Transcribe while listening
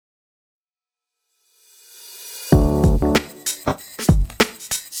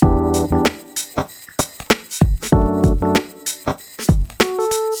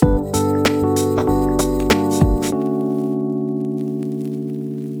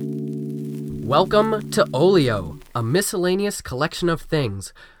Welcome to Olio, a miscellaneous collection of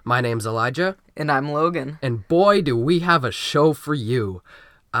things. My name's Elijah. And I'm Logan. And boy, do we have a show for you.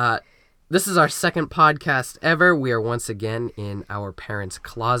 This is our second podcast ever. We are once again in our parents'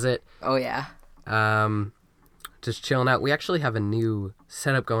 closet. Oh, yeah. Just chilling out. We actually have a new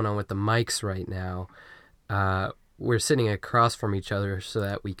setup going on with the mics right now. We're sitting across from each other so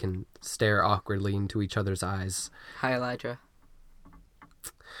that we can stare awkwardly into each other's eyes. Hi, Elijah.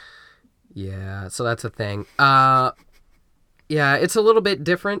 Yeah, so that's a thing. Yeah, it's a little bit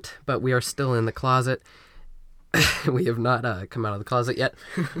different, but we are still in the closet. We have not come out of the closet yet,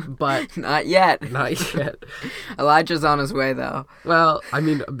 but... Not yet. Not yet. Elijah's on his way, though. Well, I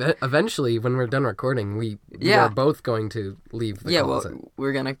mean, eventually, when we're done recording, we are both going to leave the closet. Yeah, well,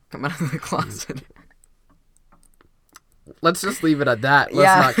 we're going to come out of the closet. Let's just leave it at that.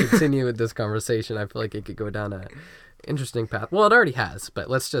 Let's not continue with this conversation. I feel like it could go down a interesting path. Well, it already has, but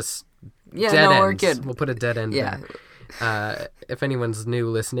let's just... we're good. We'll put a dead end there. If anyone's new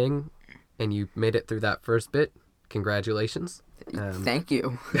listening and you made it through that first bit, congratulations. Thank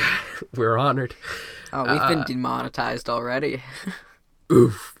you. We're honored. Oh, we've been demonetized already.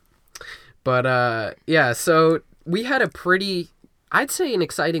 Oof. But, so we had a pretty, I'd say an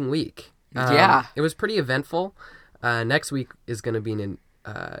exciting week. It was pretty eventful. Next week is going to be an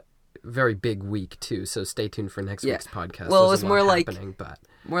very big week, too, so stay tuned for next week's podcast. Well, it was more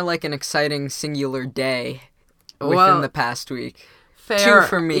like an exciting singular day within the past week. Fair. 2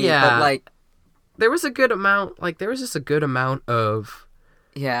 for me, but there was a good amount, just a good amount of...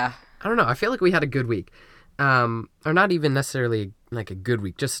 Yeah. I don't know, I feel like we had a good week. Or not even necessarily like a good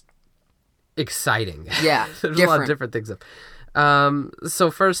week, just exciting. Yeah, There's a lot of different things.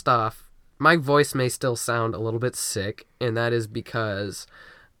 So first off, my voice may still sound a little bit sick, and that is because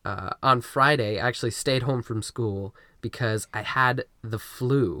on Friday I actually stayed home from school because I had the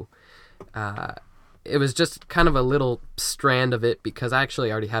flu. It was just kind of a little strand of it because I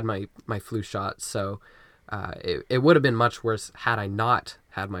actually already had my flu shot, so it would have been much worse had I not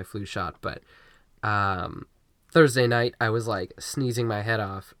had my flu shot. But Thursday night I was sneezing my head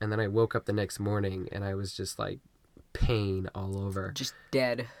off, and then I woke up the next morning and I was just pain all over. Just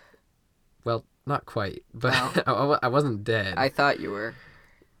dead. Well, not quite, but I wasn't dead. I thought you were.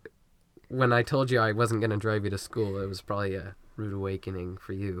 When I told you I wasn't going to drive you to school, it was probably a rude awakening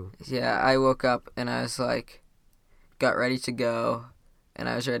for you. Yeah, I woke up and I was got ready to go, and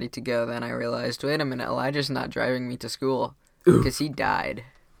I was ready to go. Then I realized, wait a minute, Elijah's not driving me to school because he died.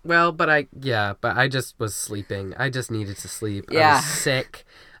 Well, but I just was sleeping. I just needed to sleep. Yeah. I was sick.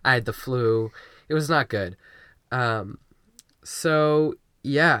 I had the flu. It was not good. So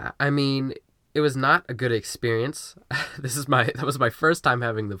yeah, I mean, it was not a good experience. That was my first time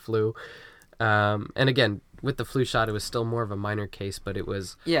having the flu. And again, with the flu shot, it was still more of a minor case, but it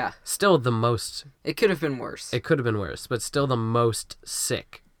was still the most... It could have been worse. It could have been worse, but still the most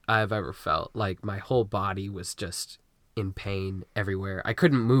sick I've ever felt. My whole body was just in pain everywhere. I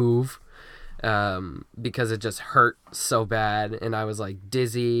couldn't move because it just hurt so bad, and I was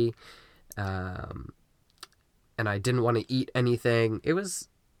dizzy, and I didn't want to eat anything. It was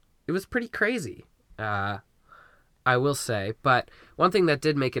pretty crazy, I will say. But one thing that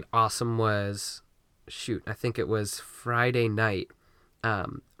did make it awesome was, I think it was Friday night, a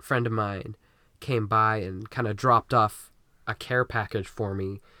friend of mine came by and kind of dropped off a care package for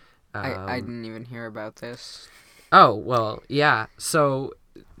me. I didn't even hear about this. Oh, well, yeah. So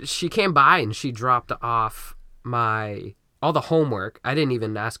she came by and she dropped off all the homework. I didn't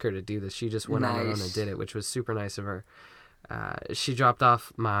even ask her to do this. She just went on her own and did it, which was super nice of her. She dropped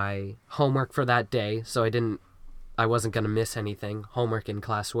off my homework for that day, so I wasn't going to miss anything, homework and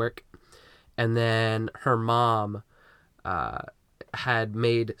classwork. And then her mom had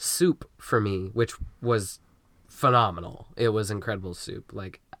made soup for me, which was phenomenal. It was incredible soup.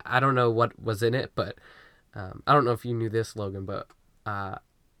 I don't know what was in it, but I don't know if you knew this, Logan, but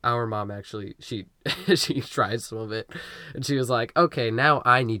our mom actually, she tried some of it, and she was like, okay, now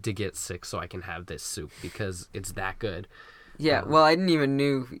I need to get sick so I can have this soup because it's that good. Yeah, well, I didn't even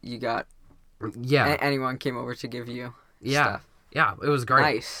know you got... Yeah. Anyone came over to give you stuff. Yeah, it was great.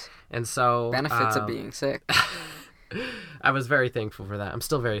 Nice. And so... Benefits of being sick. I was very thankful for that. I'm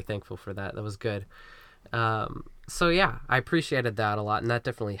still very thankful for that. That was good. So yeah, I appreciated that a lot, and that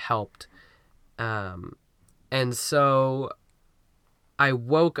definitely helped. And so I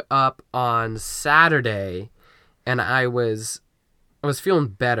woke up on Saturday, and I was feeling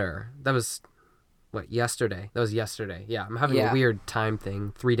better. That was... yesterday? That was yesterday. Yeah, I'm having a weird time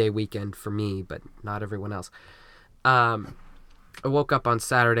thing. 3-day weekend for me, but not everyone else. I woke up on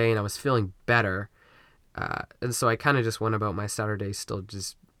Saturday and I was feeling better. And so I kind of just went about my Saturday still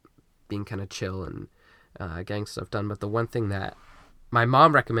just being kind of chill and getting stuff done. But the one thing that my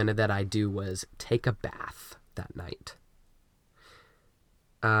mom recommended that I do was take a bath that night.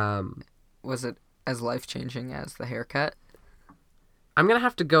 Was it as life-changing as the haircut? I'm gonna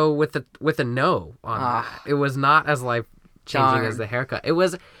have to go with a no on that. It was not as life-changing as the haircut. It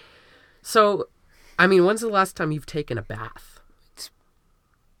was. So, I mean, when's the last time you've taken a bath? It's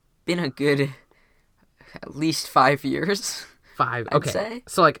been a good at least 5 years. 5. I'd Okay. say.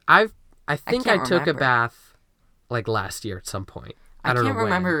 So like I think I took remember. a bath like last year at some point. I don't can't know when.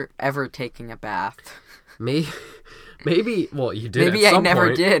 remember ever taking a bath. Maybe. Well, you did. Maybe at I some never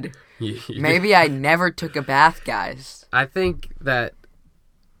point. did. You Maybe I never took a bath, guys. I think that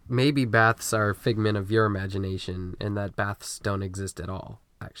maybe baths are a figment of your imagination, and that baths don't exist at all.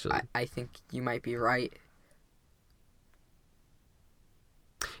 Actually, I think you might be right.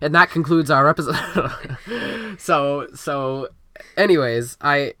 and that concludes our episode. So, anyways,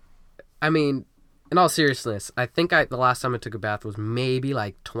 I mean, in all seriousness, I think the last time I took a bath was maybe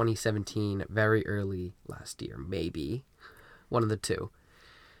like 2017, very early last year, maybe one of the two.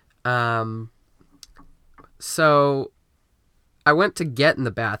 So I went to get in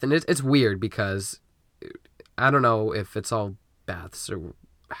the bath, and it's weird because I don't know if it's all baths or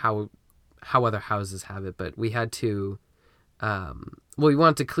how other houses have it, but we had to, we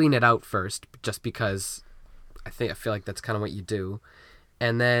wanted to clean it out first, just because I feel like that's kind of what you do.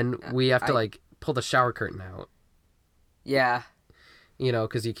 And then we have to like pull the shower curtain out. Yeah. You know,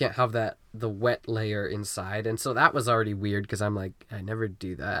 because you can't have the wet layer inside. And so that was already weird because I'm like, I never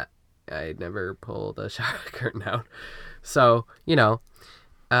do that. I never pull the shower curtain out. So, you know,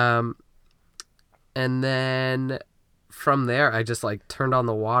 and then from there, I just like turned on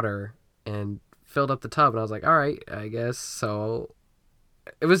the water and filled up the tub. And I was like, all right, I guess. So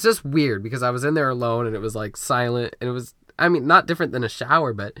it was just weird because I was in there alone and it was like silent. And it was, I mean, not different than a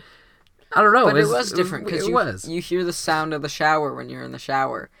shower, but I don't know. But it was different because you you hear the sound of the shower when you're in the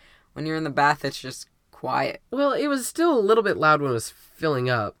shower. When you're in the bath, it's just quiet. Well, it was still a little bit loud when it was filling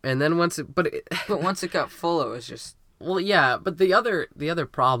up, and then once it got full, it was just. Well, yeah, but the other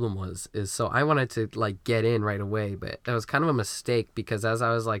problem is so I wanted to like get in right away, but that was kind of a mistake because as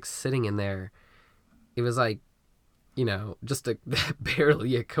I was like sitting in there, it was like, you know, just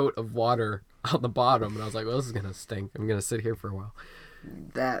barely a coat of water on the bottom, and I was like, well, this is gonna stink. I'm gonna sit here for a while.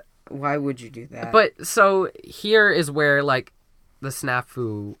 Why would you do that? But so here is where like the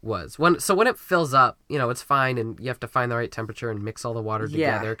snafu was. When it fills up, you know, it's fine, and you have to find the right temperature and mix all the water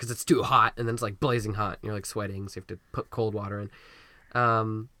together because it's too hot, and then it's like blazing hot, and you're like sweating, so you have to put cold water in.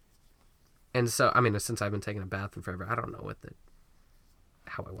 And so, I mean, since I've been taking a bath in forever, I don't know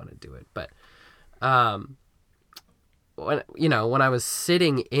how I want to do it, but when I was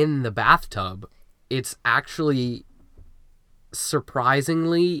sitting in the bathtub, it's actually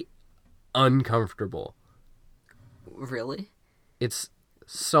surprisingly uncomfortable. Really? It's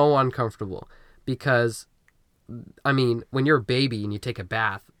so uncomfortable because, I mean, when you're a baby and you take a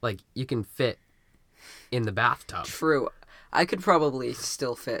bath, like, you can fit in the bathtub. True. I could probably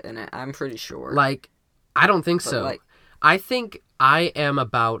still fit in it. I'm pretty sure. Like, I don't think so. Like, I think I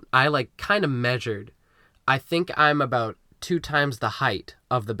kind of measured. I think I'm about 2 times the height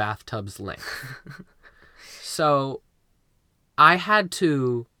of the bathtub's length. So I had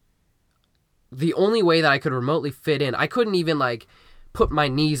to, the only way that I could remotely fit in, I couldn't even like put my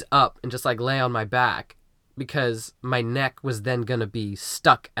knees up and just like lay on my back because my neck was then going to be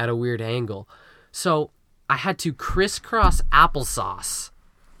stuck at a weird angle. So I had to crisscross applesauce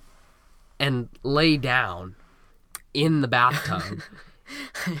and lay down in the bathtub.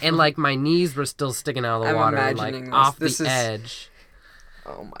 And like my knees were still sticking out of the water, like off the edge.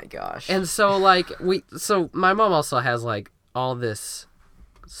 Oh my gosh. And so like so my mom also has like all this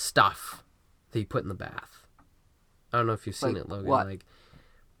stuff that you put in the bath. I don't know if you've seen it, Logan. What? Like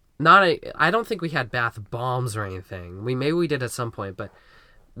I don't think we had bath bombs or anything. Maybe we did at some point, but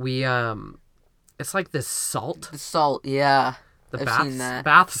we it's like this salt. The salt, yeah. I've seen that.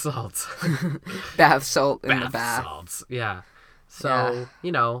 Bath salts. Bath salt in the bath. Bath salts, yeah. So, Yeah.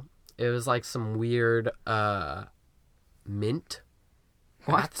 you know, it was like some weird mint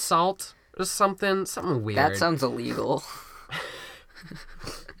bath salt or something weird. That sounds illegal.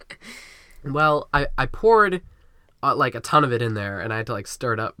 Well, I poured like a ton of it in there, and I had to like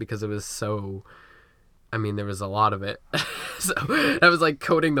stir it up because it was so, I mean, there was a lot of it. So I was like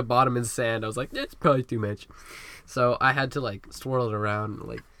coating the bottom in sand. I was like, it's probably too much. So I had to like swirl it around,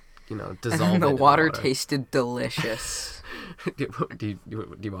 like, you know, dissolve And it. the water tasted delicious. Do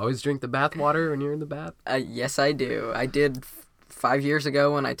you always drink the bath water when you're in the bath? Yes, I do. I did 5 years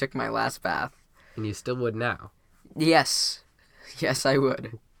ago when I took my last bath. And you still would now? Yes. Yes, I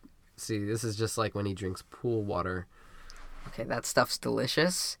would. See, this is just like when he drinks pool water. Okay, that stuff's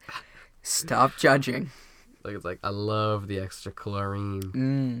delicious. Stop judging. Like, it's like, I love the extra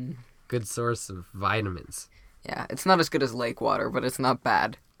chlorine. Good source of vitamins. Yeah, it's not as good as lake water, but it's not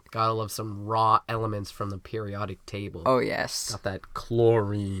bad. Gotta love some raw elements from the periodic table. Oh, yes. Got that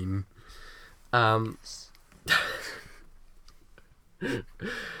chlorine.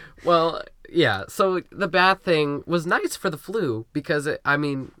 Well, yeah, so the bath thing was nice for the flu because,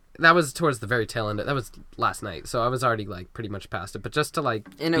 that was towards the very tail end. That was last night, so I was already, like, pretty much past it. But just to, like,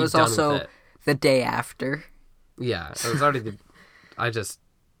 and it be was done also with it. the day after. Yeah, it was already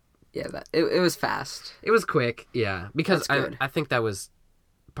Yeah, it was fast. It was quick, yeah, because That's good. I think that was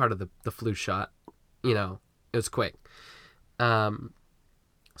part of the flu shot. You know, it was quick.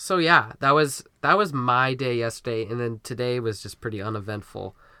 So yeah, that was my day yesterday, and then today was just pretty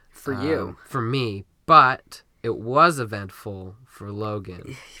uneventful For you. for me, but it was eventful for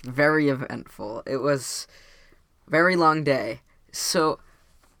Logan. Very eventful. It was a very long day. So,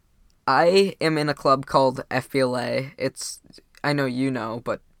 I am in a club called FBLA. I know you know,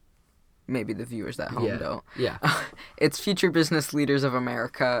 but maybe the viewers at home don't. Yeah. It's Future Business Leaders of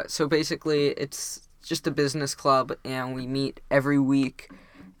America. So basically, it's just a business club, and we meet every week.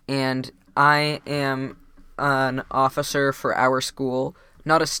 And I am an officer for our school,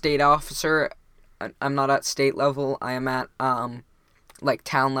 not a state officer. I'm not at state level. I am at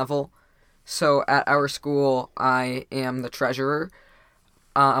town level. So at our school, I am the treasurer.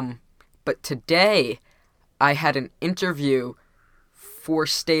 But today, I had an interview for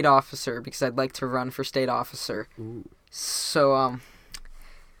state officer because I'd like to run for state officer. Ooh. So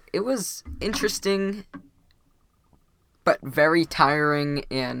it was interesting, but very tiring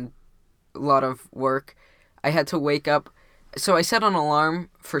and a lot of work. I had to wake up. So I set an alarm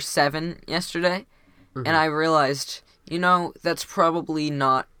for 7 yesterday, and I realized, that's probably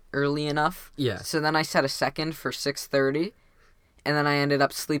not early enough. Yeah. So then I set a second for 6:30, and then I ended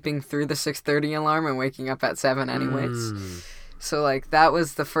up sleeping through the 6:30 alarm and waking up at 7 anyways. So, that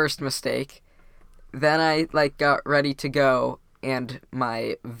was the first mistake. Then I, got ready to go, and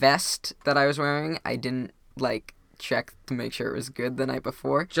my vest that I was wearing, I didn't, check to make sure it was good the night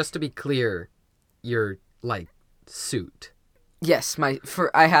before. Just to be clear, your, suit. Yes,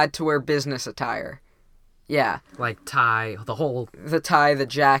 I had to wear business attire. Yeah. Like tie, the tie, the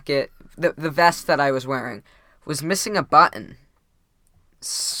jacket, the vest that I was wearing was missing a button.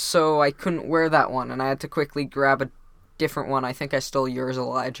 So I couldn't wear that one, and I had to quickly grab a different one. I think I stole yours,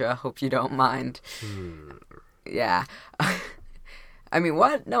 Elijah. Hope you don't mind. Yeah. I mean,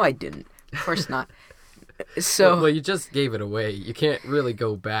 what? No, I didn't. Of course not. So well, you just gave it away. You can't really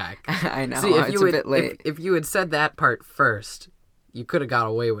go back. I know. See, it's a bit late. If you had said that part first, you could have got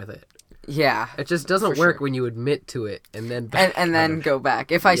away with it. Yeah. It just doesn't work when you admit to it and then back and then go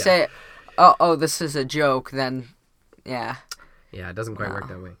back. If I say, oh, this is a joke, then yeah. Yeah, it doesn't quite work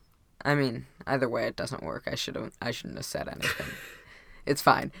that way. I mean, either way, it doesn't work. I shouldn't have said anything. It's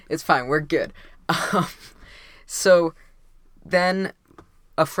fine. We're good. So then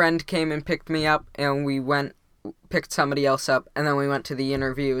a friend came and picked me up, and we picked somebody else up, and then we went to the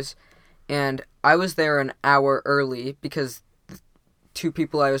interviews. And I was there an hour early because the 2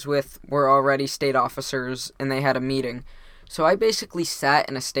 people I was with were already state officers, and they had a meeting. So I basically sat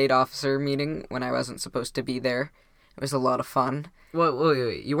in a state officer meeting when I wasn't supposed to be there. It was a lot of fun.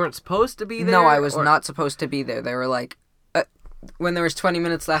 Wait. You weren't supposed to be there? No, I was not supposed to be there. They were like, when there was 20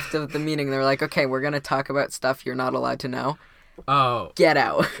 minutes left of the meeting, they were like, okay, we're going to talk about stuff you're not allowed to know. Oh. Get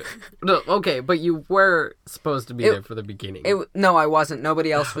out. No, okay, but you were supposed to be there for the beginning. No, I wasn't.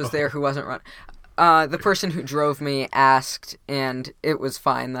 Nobody else was there who wasn't running. The person who drove me asked, and it was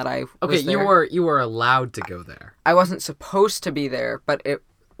fine that I was there. You were allowed to go there. I wasn't supposed to be there, but it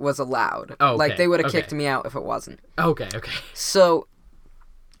was allowed. Oh, okay. They would have kicked me out if it wasn't. Okay. So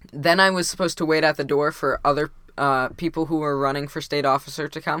then I was supposed to wait at the door for other people who were running for state officer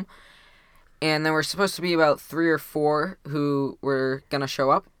to come. And there were supposed to be about 3 or 4 who were going to show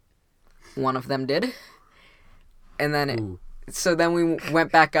up. One of them did. And then so then we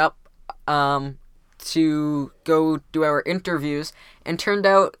went back up to go do our interviews, and turned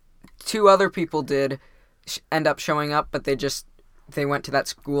out 2 other people did end up showing up, but they went to that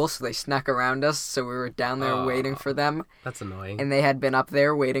school, so they snuck around us, so we were down there waiting for them. That's annoying. And they had been up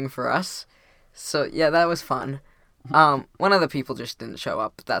there waiting for us. So yeah, that was fun. One of the people just didn't show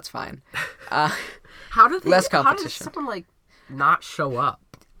up, but that's fine. How did someone not show up?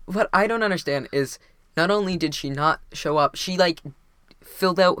 What I don't understand is, not only did she not show up, she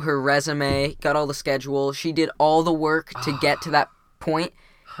filled out her resume, got all the schedule, she did all the work to get to that point,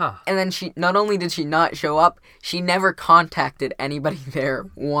 Huh. And then she, not only did she not show up, she never contacted anybody there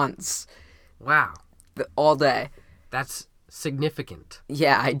once. Wow. All day. That's significant.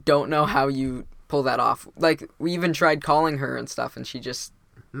 Yeah, I don't know how you pull that off. Like, we even tried calling her and stuff, and she just...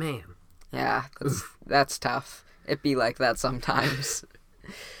 Man. Yeah, that's tough. It be like that sometimes.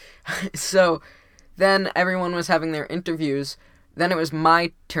 So, then everyone was having their interviews. Then it was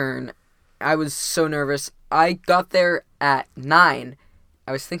my turn. I was so nervous. I got there at 9.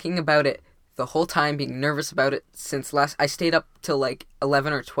 I was thinking about it the whole time, being nervous about it since I stayed up till like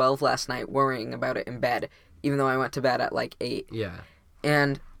 11 or 12 last night worrying about it in bed, even though I went to bed at like 8. Yeah.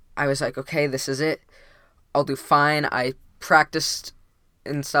 And I was like, okay, this is it. I'll do fine. I practiced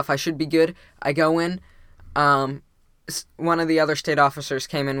and stuff. I should be good. I go in. One of the other state officers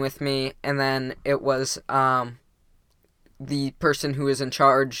came in with me, and then it was the person who was in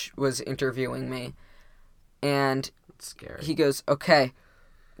charge was interviewing me. And That's scary. he goes, okay,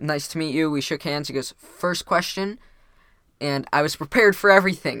 nice to meet you. We shook hands. He goes, first question. And I was prepared for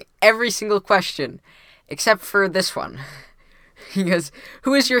everything. Every single question. Except for this one. He goes,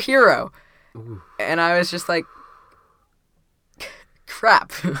 who is your hero? Ooh. And I was just like,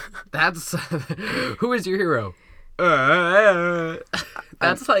 crap. That's... Who is your hero?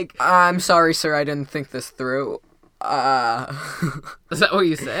 That's like... I'm sorry, sir. I didn't think this through. Is that what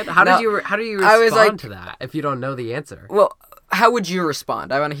you said? How No, do you I was respond like- to that if you don't know the answer? Well, how would you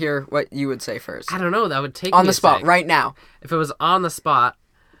respond? I want to hear what you would say first. I don't know. That would take On me the a spot, sec. right now. If it was on the spot,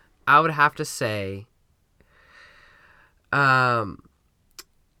 I would have to say...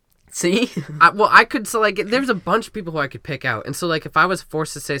 See? I could, so like, there's a bunch of people who I could pick out. And so, like, if I was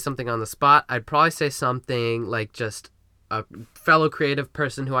forced to say something on the spot, I'd probably say something like just a fellow creative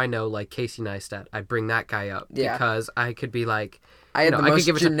person who I know, like Casey Neistat. I'd bring that guy up. Yeah. Because I could be like... I had you know, the I could most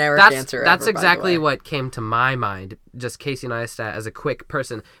give it generic that's, answer That's ever, by the exactly way. what came to my mind, just Casey Neistat as a quick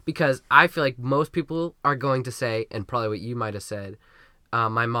person. Because I feel like most people are going to say, and probably what you might have said,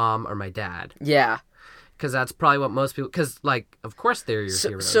 my mom or my dad. Yeah. Because that's probably what most people... Because, like, of course they're your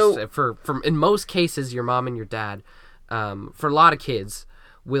heroes. so- For in most cases, your mom and your dad, for a lot of kids,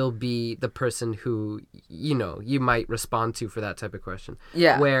 will be the person who, you know, you might respond to for that type of question.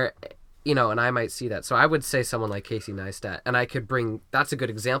 Yeah. Where, you know, and I might see that. So I would say someone like Casey Neistat. And I could bring... That's a good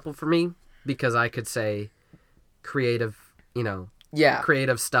example for me. Because I could say creative, you know... Yeah.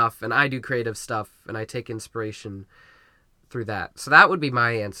 Creative stuff. And I do creative stuff. And I take inspiration through that. So that would be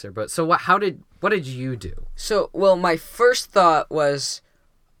my answer. But so what did you do? So, well, my first thought was,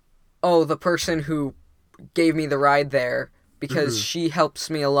 oh, the person who gave me the ride there, because she helps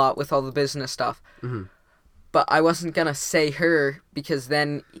me a lot with all the business stuff. Mm-hmm. But I wasn't going to say her, because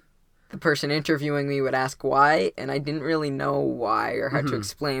then the person interviewing me would ask why, and I didn't really know why or how to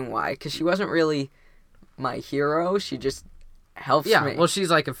explain why, because she wasn't really my hero. She just helps me. Yeah, well, she's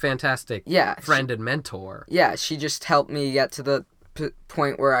like a fantastic Yeah, friend and mentor. Yeah, she just helped me get to the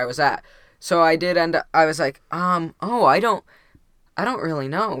point where I was at. So I did end up, I was like, oh, I don't really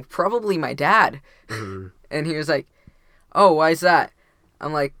know. Probably my dad. Mm-hmm. And he was like, oh, why is that?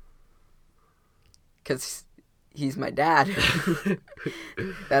 I'm like, because he's my dad.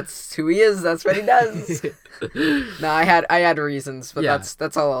 That's who he is. That's what he does. No, I had reasons, but Yeah.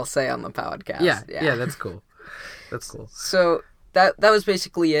 that's all I'll say on the podcast. Yeah, that's cool. That's cool. So that was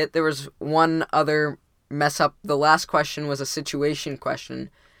basically it. There was one other mess up. The last question was a situation question,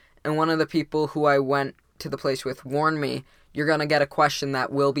 and one of the people who I went to the place with warned me, you're going to get a question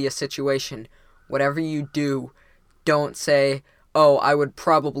that will be a situation. Whatever you do, don't say, oh, I would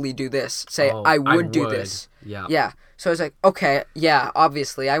probably do this. Say, Oh, I would do this. Yeah. Yeah. So I was like, okay, yeah,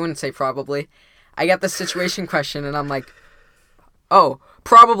 obviously. I wouldn't say probably. I got the situation question, and I'm like, oh,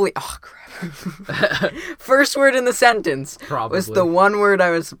 probably. Oh, crap. First word in the sentence Probably. was the one word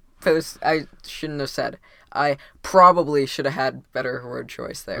I shouldn't have said. I probably should have had better word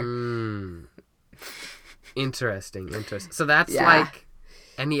choice there. Interesting. So that's Yeah. like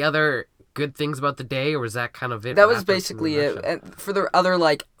any other good things about the day, or was that kind of it? That was wrapped up in a basically it. nutshell? And for the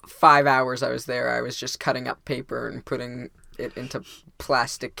other, 5 hours I was there, I was just cutting up paper and putting it into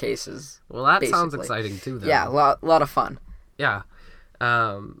plastic cases. Well, that sounds basically. exciting too, though. Yeah, lot of fun. Yeah.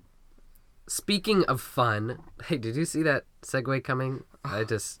 Speaking of fun, hey, did you see that segue coming?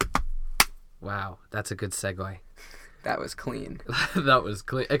 Wow, that's a good segue. That was clean. That was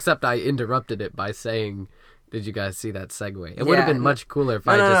clean. Except I interrupted it by saying, "Did you guys see that segue?" It would have been much cooler if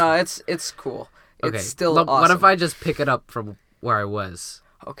I just. No, it's cool. Okay. It's still Look, awesome. what if I just pick it up from where I was?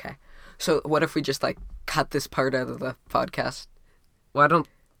 Okay. So what if we just cut this part out of the podcast? Well, I don't.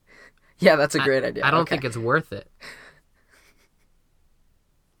 Yeah, that's a great idea. I don't Okay. think it's worth it.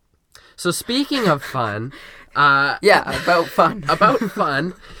 So speaking of fun, Yeah, about fun. About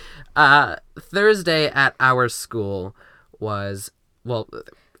fun. Thursday at our school was, well,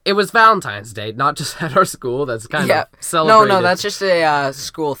 it was Valentine's Day, not just at our school. That's kind of celebrated. No, that's just a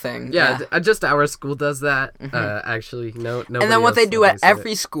school thing. Yeah, just our school does that. Actually, no. And then what they do at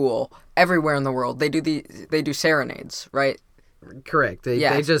every school, everywhere in the world, they do serenades, right? Correct. They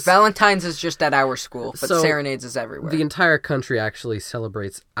just Valentine's is just at our school, but serenades is everywhere. The entire country actually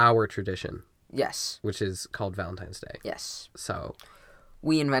celebrates our tradition. Yes. Which is called Valentine's Day. Yes. So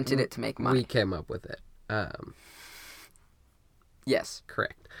we invented it to make money. We came up with it. Yes.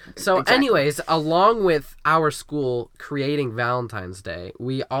 Correct. So anyways, along with our school creating Valentine's Day,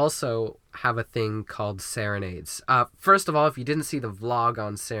 we also have a thing called serenades. First of all, if you didn't see the vlog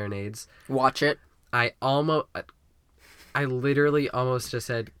on serenades, watch it. I literally almost just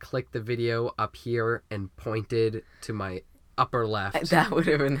said, click the video up here and pointed to my upper left. That would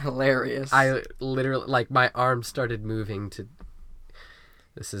have been hilarious. I literally, my arm started moving to...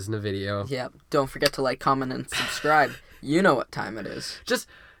 This isn't a video. Yeah, don't forget to like, comment, and subscribe. You know what time it is. Just,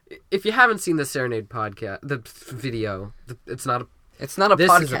 if you haven't seen the Serenade podcast, the video, it's not a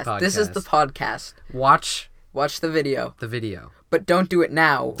podcast. Is a podcast. This is the podcast. Watch the video. The video. But don't do it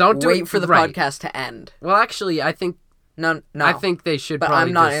now. Wait for the podcast to end. Well, actually, I think... No. I think they should probably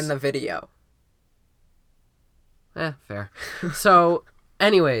I'm not in the video. Fair. So,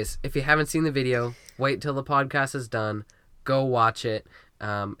 anyways, if you haven't seen the video, wait till the podcast is done. Go watch it.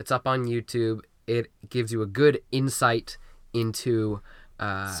 It's up on YouTube. It gives you a good insight into...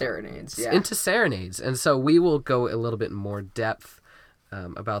 serenades, yeah. Into serenades. And so we will go a little bit more depth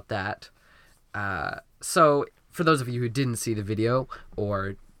about that. So, for those of you who didn't see the video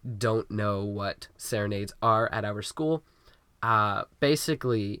or don't know what serenades are at our school,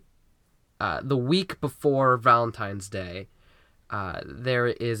 basically, the week before Valentine's Day, there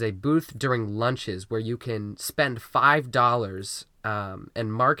is a booth during lunches where you can spend $5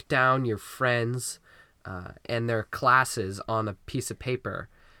 and mark down your friends and their classes on a piece of paper,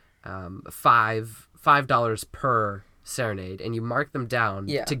 $5 per serenade, and you mark them down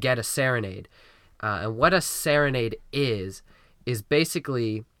to get a serenade. And what a serenade is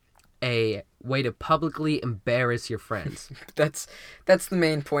basically a way to publicly embarrass your friends. That's the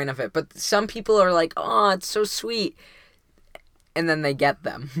main point of it. But some people are like, "Oh, it's so sweet," and then they get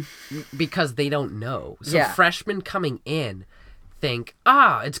them because they don't know. So freshmen coming in think,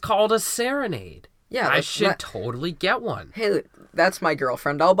 it's called a serenade. Yeah, I should totally get one. Hey, that's my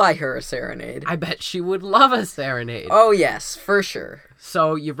girlfriend. I'll buy her a serenade. I bet she would love a serenade. Oh, yes, for sure.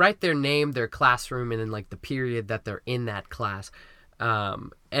 So you write their name, their classroom, and then the period that they're in that class.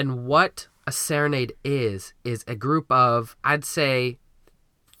 And what a serenade is a group of, I'd say,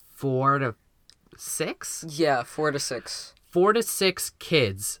 4 to 6? Yeah, 4 to 6. 4 to 6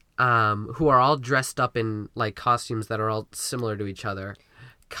 kids who are all dressed up in costumes that are all similar to each other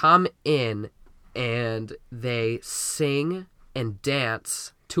come in and they sing and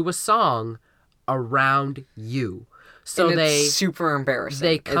dance to a song around you. So and it's super embarrassing.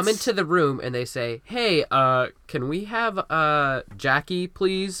 They come into the room and they say, "Hey, can we have Jackie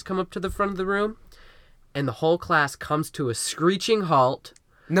please come up to the front of the room?" And the whole class comes to a screeching halt.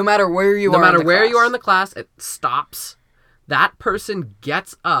 No matter where you are. No matter where you are in the class, it stops. That person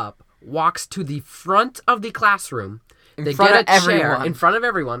gets up, walks to the front of the classroom. They get a chair in front of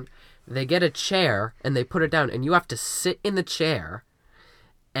everyone. They get a chair and they put it down, and you have to sit in the chair.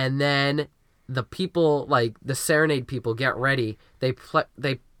 And then the people, the serenade people, get ready. They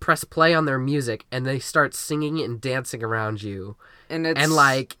press play on their music, and they start singing and dancing around you. And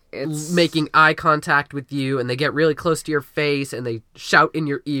it's making eye contact with you, and they get really close to your face, and they shout in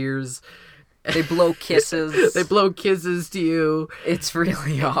your ears. They blow kisses. They blow kisses to you. It's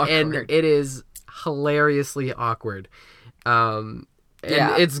really awkward. And it is hilariously awkward. And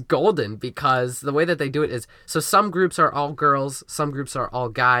it's golden because the way that they do it is, so some groups are all girls, some groups are all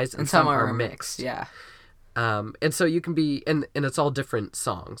guys, and some are mixed. Yeah. And so you can be, and it's all different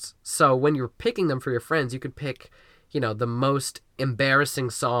songs. So when you're picking them for your friends, you could pick, the most embarrassing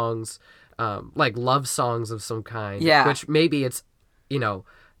songs, like love songs of some kind. Yeah. Which maybe it's,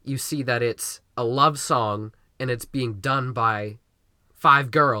 you see that it's a love song and it's being done by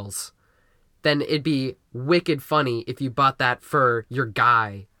 5 girls. Then it'd be wicked funny if you bought that for your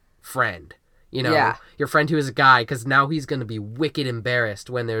guy friend. Your friend who is a guy, because now he's going to be wicked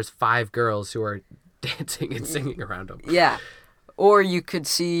embarrassed when there's 5 girls who are dancing and singing around him. Yeah. Or you could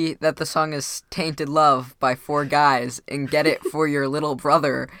see that the song is Tainted Love by 4 guys and get it for your little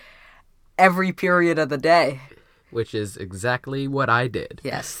brother every period of the day. Which is exactly what I did.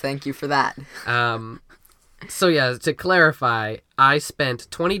 Yes, thank you for that. So yeah, to clarify, I spent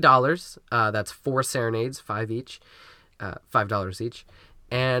 $20. That's 4 serenades, 5 each, $5 each,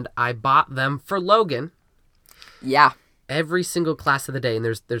 and I bought them for Logan. Yeah. Every single class of the day, and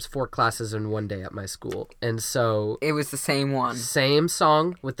there's 4 classes in one day at my school, and so it was the same one, same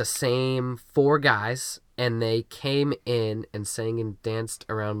song with the same 4 guys, and they came in and sang and danced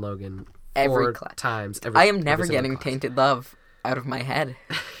around Logan every times. I am never getting class. Tainted Love out of my head,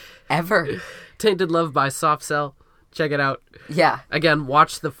 ever. Tainted Love by Soft Cell. Check it out. Yeah. Again,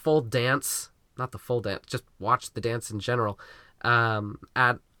 watch the full dance. Not the full dance, just watch the dance in general.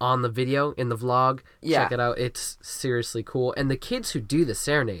 On the video, in the vlog. Yeah. Check it out. It's seriously cool. And the kids who do the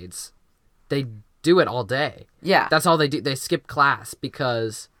serenades, they do it all day. Yeah. That's all they do. They skip class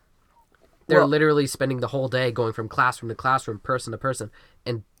because they're literally spending the whole day going from classroom to classroom, person to person,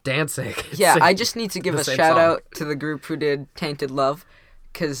 and dancing. Yeah, I just need to give a shout out to the group who did Tainted Love,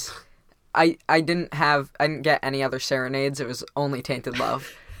 because I didn't get any other serenades. It was only Tainted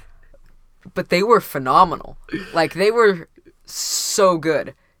Love. But they were phenomenal. Like, they were so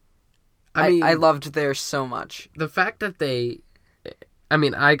good. I loved theirs so much. The fact that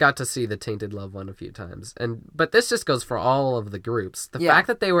I got to see the Tainted Love one a few times, but this just goes for all of the groups. The fact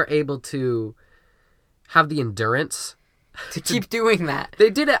that they were able to have the endurance to keep doing that. They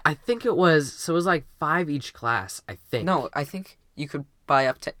did it, I think it was like 5 each class, I think. No, I think you could buy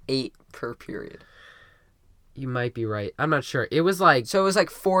up to 8 per period. You might be right. I'm not sure. It was like... So it was like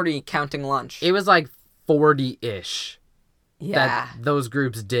 40 counting lunch. It was like 40-ish. Yeah. That those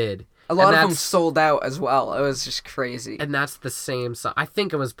groups did. A lot of them sold out as well. It was just crazy. And that's the same song. I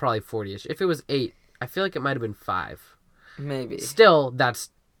think it was probably 40-ish. If it was 8, I feel like it might have been 5. Maybe. Still, that's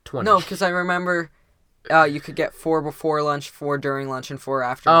 20. No, because I remember you could get 4 before lunch, 4 during lunch, and 4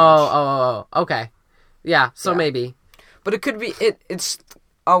 after lunch. Oh, okay. Yeah, so maybe. But it could be... It's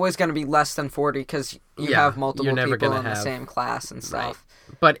always going to be less than 40 because you have multiple people in the same class and stuff.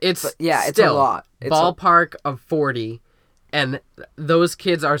 Right. But it's it's a lot. It's ballpark of 40... And those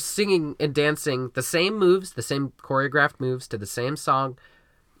kids are singing and dancing the same moves, the same choreographed moves to the same song,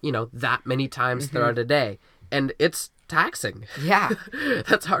 that many times throughout a day. And it's taxing. Yeah.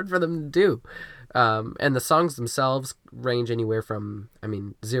 That's hard for them to do. And the songs themselves range anywhere from,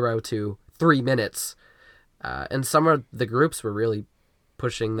 0 to 3 minutes. And some of the groups were really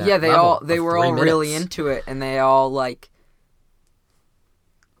pushing that. Yeah, they were all minutes. really into it, and they all, they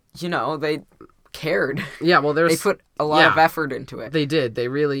cared. Yeah, well, they put a lot of effort into it. They did. They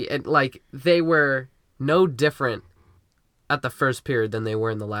really, they were no different at the first period than they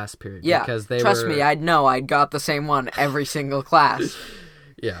were in the last period. Yeah, because trust me, I'd got the same one every single class.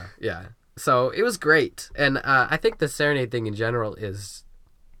 Yeah. So it was great, and I think the serenade thing in general is,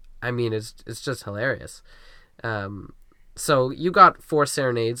 it's just hilarious. So you got 4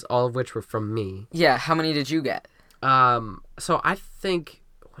 serenades, all of which were from me. Yeah, how many did you get? So I think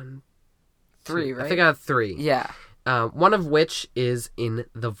 3, right? I think I have 3. Yeah. One of which is in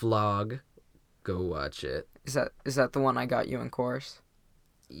the vlog. Go watch it. Is that the one I got you in chorus?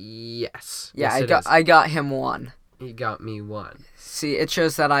 Yes. Yeah, yes, I got him 1. He got me 1. See, it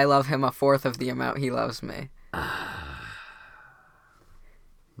shows that I love him 1/4 of the amount he loves me.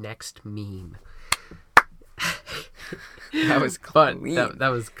 Next meme. That was clean. But that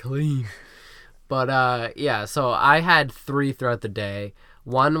was clean. But so I had 3 throughout the day.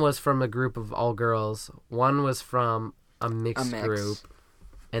 One was from a group of all girls. One was from a mixed group.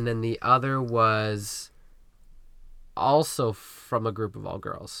 And then the other was also from a group of all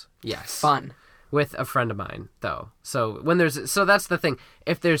girls. Yes. Fun. With a friend of mine, though. So that's the thing.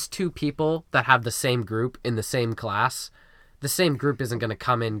 If there's 2 people that have the same group in the same class, the same group isn't going to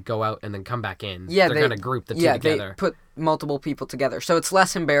come in, go out, and then come back in. Yeah, they're going to group the 2 together. Yeah, they put multiple people together. So it's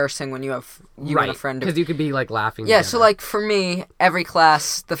less embarrassing when you have and a friend. Because you could be, laughing Yeah, together. so, for me, every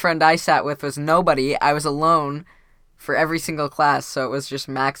class, the friend I sat with was nobody. I was alone for every single class, so it was just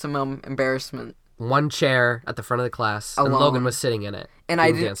maximum embarrassment. 1 chair at the front of the class, alone. And Logan was sitting in it. And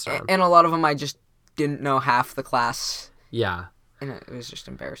a lot of them I just didn't know half the class. Yeah. And it was just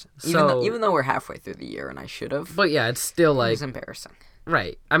embarrassing. So, even though we're halfway through the year and I should have. But yeah, it's still It was embarrassing.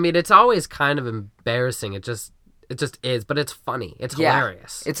 Right. It's always kind of embarrassing. It just is, but it's funny. It's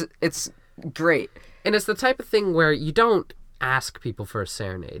hilarious. It's great. And it's the type of thing where you don't ask people for a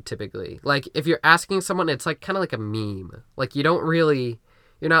serenade typically. If you're asking someone, it's kind of like a meme. You don't really,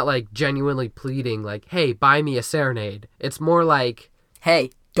 you're not genuinely pleading hey, buy me a serenade. It's more hey,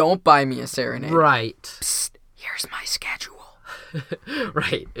 don't buy me a serenade. Right. Psst, here's my schedule.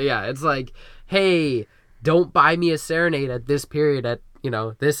 Right. Yeah. It's hey, don't buy me a serenade at this period at,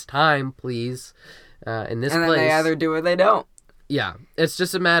 this time, please. In this place. And then they either do or they don't. Yeah. It's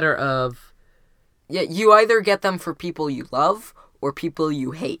just a matter of Yeah, you either get them for people you love or people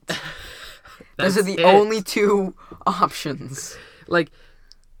you hate. Those are the only two options. Like,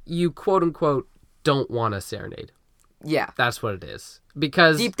 you quote-unquote don't want a serenade. Yeah. That's what it is.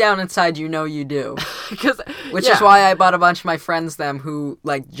 Because... deep down inside, you know you do. Which yeah. is why I bought a bunch of my friends them who,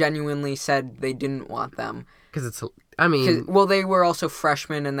 like, genuinely said they didn't want them. Because it's... I mean... well, they were also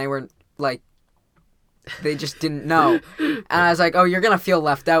freshmen and they were, like... they just didn't know. And I was like, oh, you're going to feel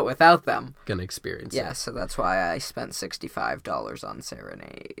left out without them. Gonna experience it. Yeah, so that's why I spent $65 on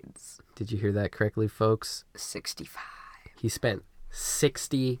serenades. Did you hear that correctly, folks? 65. He spent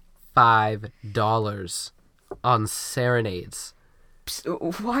 $65 on serenades.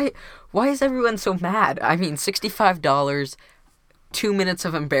 Why is everyone so mad? I mean, $65, 2 minutes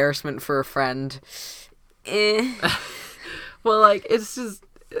of embarrassment for a friend. Well, like, it's just...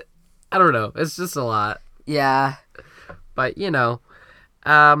 I don't know. It's just a lot. Yeah. But, you know,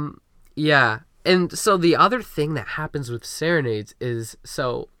 yeah. And so the other thing that happens with serenades is,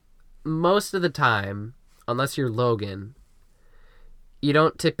 so most of the time, unless you're Logan, you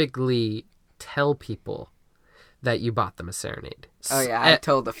don't typically tell people that you bought them a serenade. Oh, yeah. I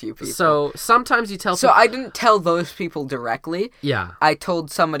told a few people. So sometimes you tell people. So I didn't tell those people directly. Yeah. I told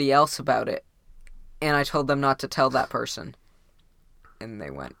somebody else about it, and I told them not to tell that person. And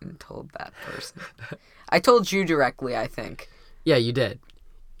they went and told that person. I told you directly, I think. Yeah, you did.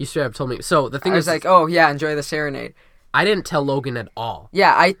 You should have told me. So the thing I was like, oh, yeah, enjoy the serenade. I didn't tell Logan at all.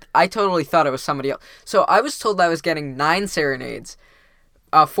 Yeah, I totally thought it was somebody else. So I was told I was getting 9 serenades.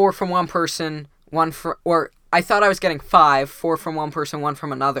 4 from one person, or I thought I was getting 5, 4 from one person, 1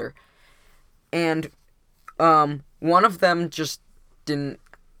 from another. And one of them just didn't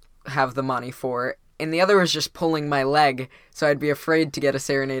have the money for it. And the other was just pulling my leg, so I'd be afraid to get a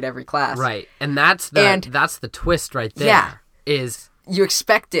serenade every class. Right, and that's the twist right there. Yeah, is you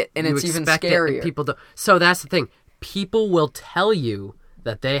expect it, and it's even scarier. People do. So that's the thing. People will tell you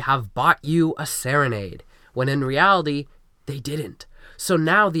that they have bought you a serenade, when in reality, they didn't. So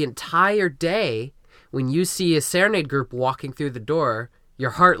now the entire day, when you see a serenade group walking through the door,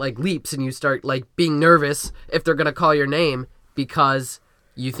 your heart like leaps, and you start like being nervous if they're gonna call your name because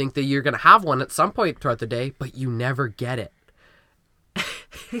you think that you're going to have one at some point throughout the day, but you never get it.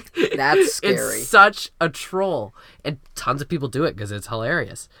 That's scary. It's such a troll. And tons of people do it because it's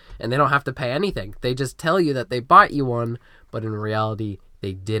hilarious. And they don't have to pay anything. They just tell you that they bought you one, but in reality,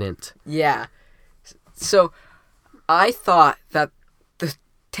 they didn't. Yeah. So I thought that the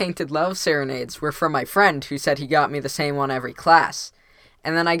Tainted Love serenades were from my friend who said he got me the same one every class.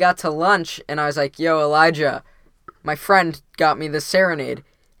 And then I got to lunch and I was like, yo, Elijah, my friend got me the serenade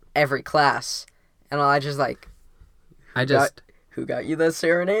every class. And Elijah's like, who got you the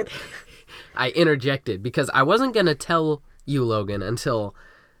serenade? I interjected because I wasn't going to tell you, Logan, until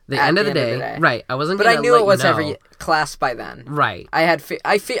the end of the day. Right. I wasn't going to But I knew it was every class by then. Right. I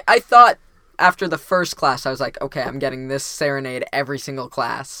thought after the first class, I was like, okay, I'm getting this serenade every single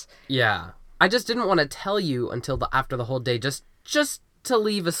class. Yeah. I just didn't want to tell you until after the whole day, just to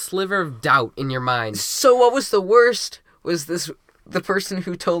leave a sliver of doubt in your mind. So what was the worst was the person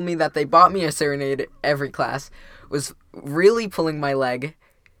who told me that they bought me a serenade every class was really pulling my leg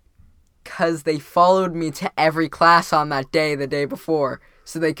because they followed me to every class on that day, the day before,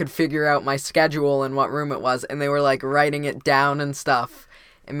 so they could figure out my schedule and what room it was, and they were like writing it down and stuff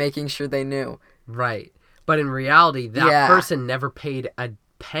and making sure they knew. Right. But in reality, that person never paid a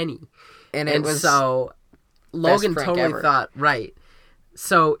penny. And it was so Logan totally thought, right.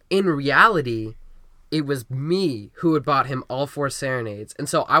 So, in reality, it was me who had bought him all 4 serenades. And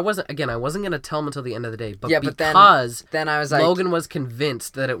so, I wasn't going to tell him until the end of the day. But because then I was like, Logan was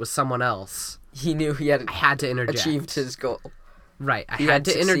convinced that it was someone else. He knew he had I had to interject. Achieved his goal. Right. I had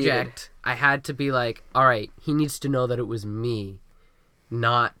to interject. I had to be like, all right, he needs to know that it was me,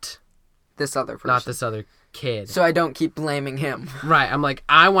 not this other person. Not this other kid. So I don't keep blaming him. Right. I'm like,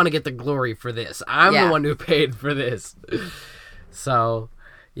 I want to get the glory for this. I'm the one who paid for this. So,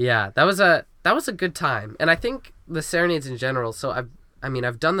 yeah, that was a good time. And I think the serenades in general, so I've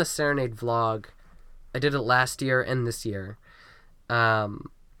done the serenade vlog. I did it last year and this year. And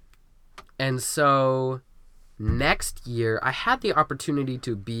so next year, I had the opportunity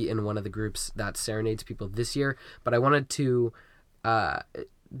to be in one of the groups that serenades people this year, but I wanted to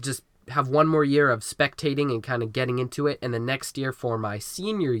just have one more year of spectating and kind of getting into it. And the next year, for my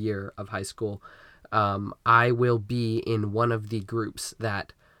senior year of high school, I will be in one of the groups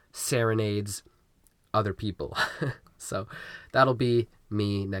that serenades other people. So that'll be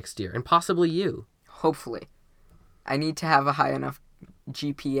me next year, and possibly you. Hopefully. I need to have a high enough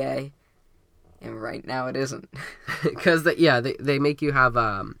GPA, and right now it isn't. Because they make you have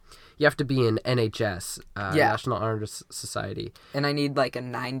You have to be in NHS, National Honor Society. And I need like a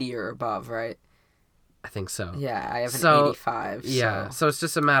 90 or above, right? I think so. Yeah, I have an 85. Yeah, so it's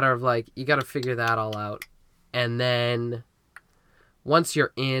just a matter of like, you got to figure that all out. And then once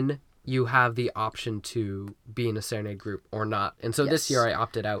you're in, you have the option to be in a serenade group or not. And so this year I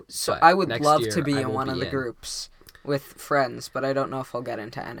opted out. So I would love to be in one of the groups with friends, but I don't know if I'll get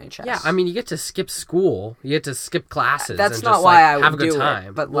into NHS. Yeah, I mean, you get to skip school. You get to skip classes. That's and not just, why like, I would have a good do time.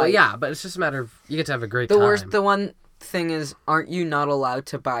 it. But well, like, yeah, but it's just a matter of you get to have a great time. The one thing is, aren't you not allowed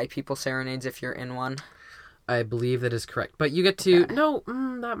to buy people serenades if you're in one? I believe that is correct. But you get to... Okay. No,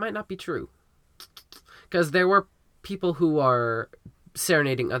 that might not be true. Because there were people who are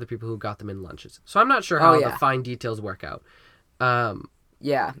serenading other people who got them in lunches. So I'm not sure how the fine details work out.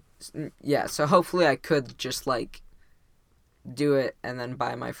 Yeah, so hopefully I could just, like, do it and then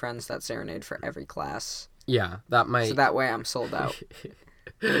buy my friends that serenade for every class. Yeah, that might... So that way I'm sold out.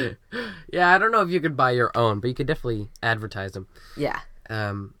 Yeah, I don't know if you could buy your own, but you could definitely advertise them. Yeah.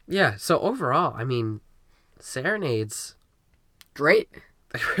 Yeah, so overall, I mean, serenades... Great.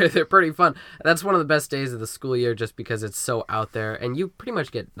 They're pretty fun. That's one of the best days of the school year just because it's so out there. And you pretty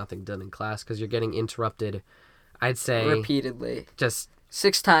much get nothing done in class because you're getting interrupted, I'd say... repeatedly. Just...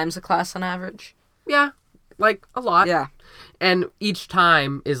 6 times a class on average? Yeah, like a lot. Yeah. And each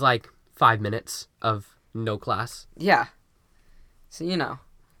time is like 5 minutes of no class. Yeah. So,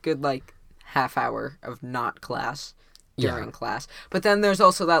 good like half hour of not class during class. But then there's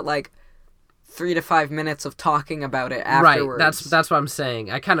also that like 3 to 5 minutes of talking about it afterwards. Right, that's what I'm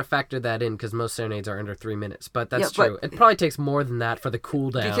saying. I kind of factored that in because most serenades are under 3 minutes, but that's true. It probably takes more than that for the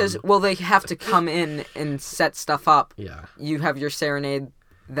cool down. Because, they have to come in and set stuff up. Yeah. You have your serenade,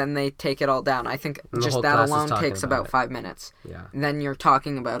 then they take it all down. I think just that alone takes about 5 minutes. Yeah. And then you're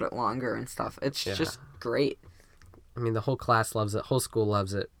talking about it longer and stuff. It's just great. I mean, the whole class loves it. Whole school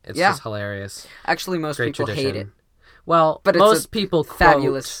loves it. It's just hilarious. Actually, most people hate it. Well, but most people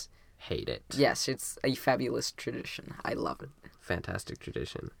fabulous hate it. Yes, it's a fabulous tradition. I love it. Fantastic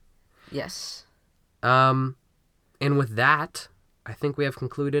tradition. Yes. And with that, I think we have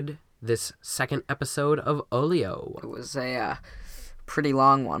concluded this second episode of Olio. It was a pretty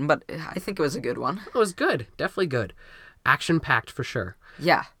long one, but I think it was a good one. It was good. Definitely good. Action-packed for sure.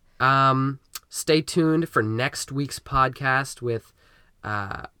 Yeah. Stay tuned for next week's podcast with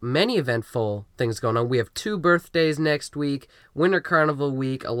many eventful things going on. We have 2 birthdays next week, Winter Carnival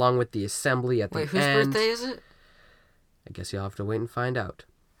week, along with the assembly at the end. Wait, whose birthday is it? I guess you'll have to wait and find out.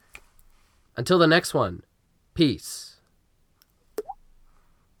 Until the next one, peace.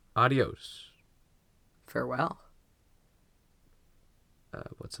 Adios. Farewell.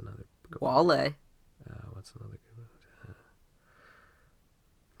 What's another good one? Wale. What's another good one?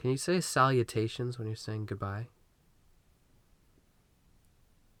 Can you say salutations when you're saying goodbye?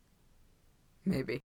 Maybe.